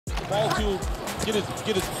ball to get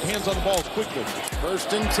his hands on the ball quickly.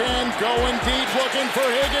 1st and 10, going deep, looking for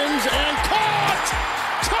Higgins, and caught!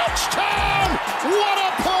 Touchdown! What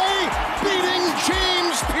a play, beating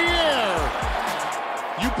James Pierre.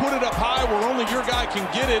 You put it up high where only your guy can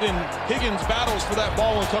get it, and Higgins battles for that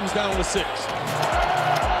ball and comes down with 6.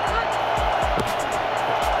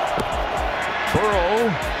 Burrow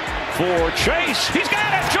for Chase. He's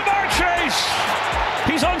got it! Jamar Chase!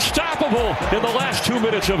 He's unstoppable in the last 2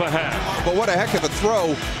 minutes of a half. But what a heck of a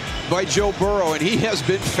throw by Joe Burrow, and he has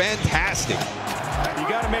been fantastic. You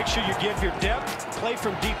got to make sure you give your depth, play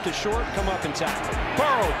from deep to short, come up and tackle.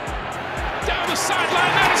 Burrow down the sideline,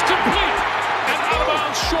 that is complete. And out of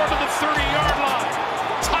bounds short of the 30-yard line.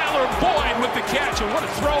 Tyler Boyd with the catch, and what a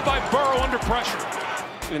throw by Burrow under pressure.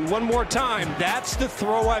 And one more time, that's the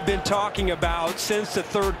throw I've been talking about since the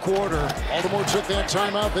 3rd quarter. Baltimore took that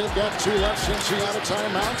timeout. They've got 2 left since he out of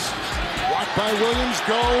timeouts. Blocked by Williams,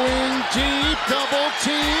 going deep, double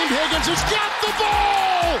teamed. Higgins has got the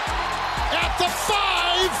ball at the 5.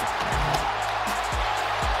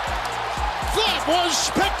 That was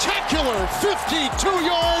spectacular.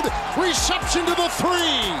 52-yard reception to the 3.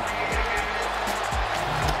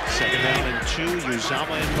 2nd down and 2.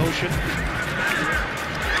 Uzama in motion.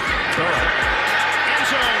 Burrow. End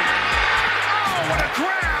zone. Oh, what a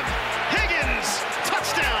grab! Higgins!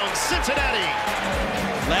 Touchdown, Cincinnati!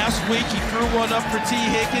 Last week he threw one up for T.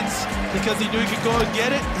 Higgins because he knew he could go and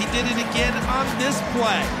get it. He did it again on this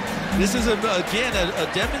play. This is, again, a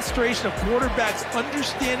demonstration of quarterbacks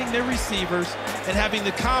understanding their receivers and having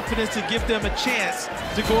the confidence to give them a chance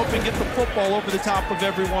to go up and get the football over the top of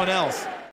everyone else.